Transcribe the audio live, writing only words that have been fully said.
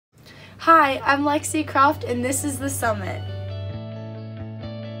Hi, I'm Lexi Croft and this is The Summit.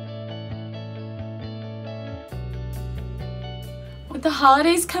 With the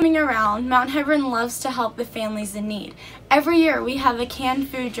holidays coming around, Mount Hebron loves to help the families in need. Every year we have a canned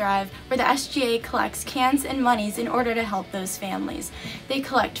food drive where the SGA collects cans and monies in order to help those families. They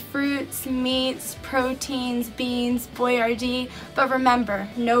collect fruits, meats, proteins, beans, Boyardee, but remember,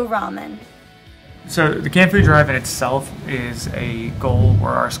 no ramen. So the canned food drive in itself is a goal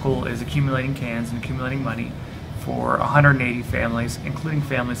where our school is accumulating cans and accumulating money for 180 families, including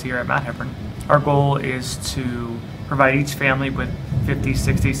families here at Mount Hebron. Our goal is to provide each family with 50,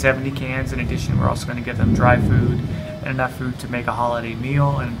 60, 70 cans. In addition, we're also going to give them dry food and enough food to make a holiday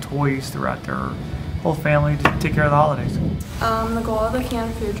meal and toys throughout their whole family to take care of the holidays. The goal of the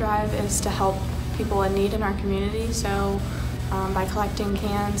canned food drive is to help people in need in our community. So by collecting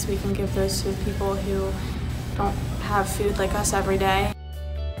cans, we can give those to people who don't have food like us every day.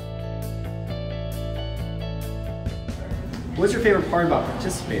 What's your favorite part about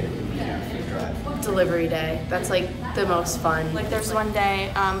participating in the canned food drive? Delivery day. That's like the most fun. Like there's one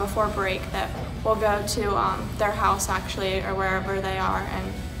day before break that we'll go to their house actually, or wherever they are,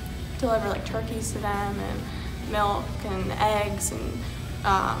 and deliver like turkeys to them and milk and eggs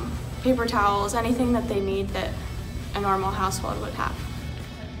and paper towels, anything that they need that a normal household would have.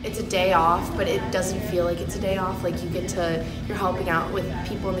 It's a day off, but it doesn't feel like it's a day off. Like you're helping out with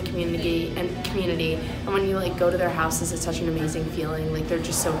people in the community, and when you like go to their houses, it's such an amazing feeling. Like they're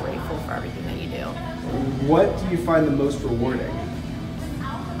just so grateful for everything that you do. What do you find the most rewarding?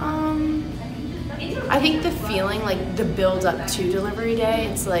 I think the feeling, like the build up to delivery day,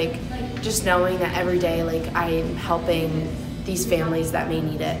 it's like just knowing that every day like I'm helping these families that may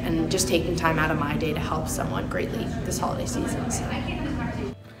need it, and just taking time out of my day to help someone greatly this holiday season. So.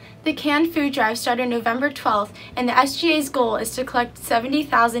 The canned food drive started November 12th, and the SGA's goal is to collect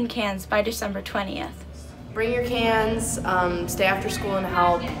 70,000 cans by December 20th. Bring your cans, stay after school and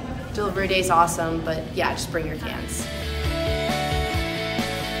help. Delivery day is awesome, but yeah, just bring your cans.